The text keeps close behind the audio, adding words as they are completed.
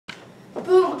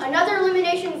Boom, another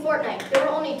elimination in Fortnite. There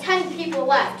were only 10 people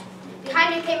left.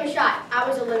 Behind me came a shot. I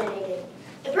was eliminated.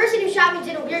 The person who shot me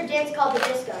did a weird dance called the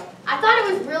disco. I thought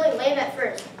it was really lame at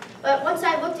first, but once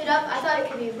I looked it up, I thought it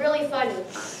could be really funny.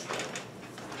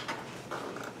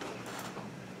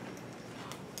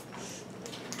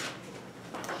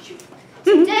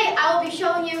 Today, I will be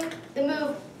showing you the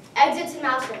move Exits and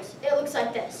Mouse Holes. It looks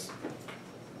like this.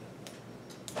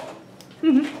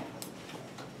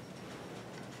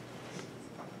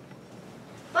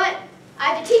 But I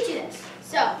have to teach you this.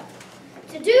 So,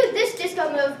 to do this disco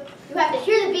move, you have to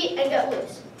hear the beat and get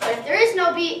loose. But if there is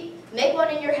no beat, make one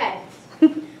in your head.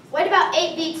 Wait about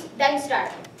 8 beats, then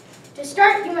start. To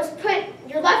start, you must put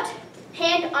your left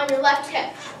hand on your left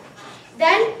hip.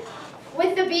 Then,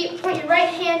 with the beat, point your right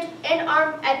hand and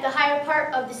arm at the higher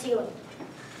part of the ceiling.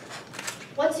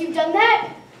 Once you've done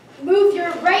that, move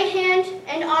your right hand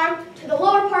and arm to the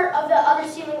lower part of the other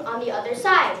ceiling on the other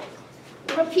side.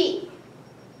 Repeat.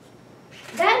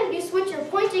 Then you switch your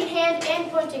pointing hand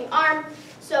and pointing arm,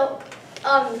 so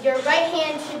your right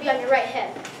hand should be on your right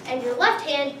hip, and your left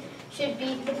hand should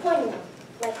be the pointing one,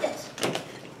 like this.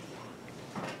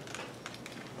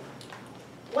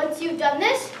 Once you've done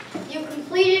this, you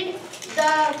completed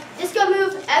the disco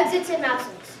move, Exits and Mouse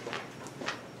Holes.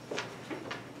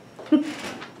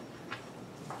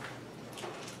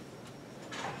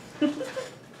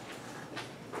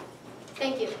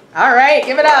 Thank you. All right,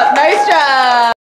 give it up. Nice job.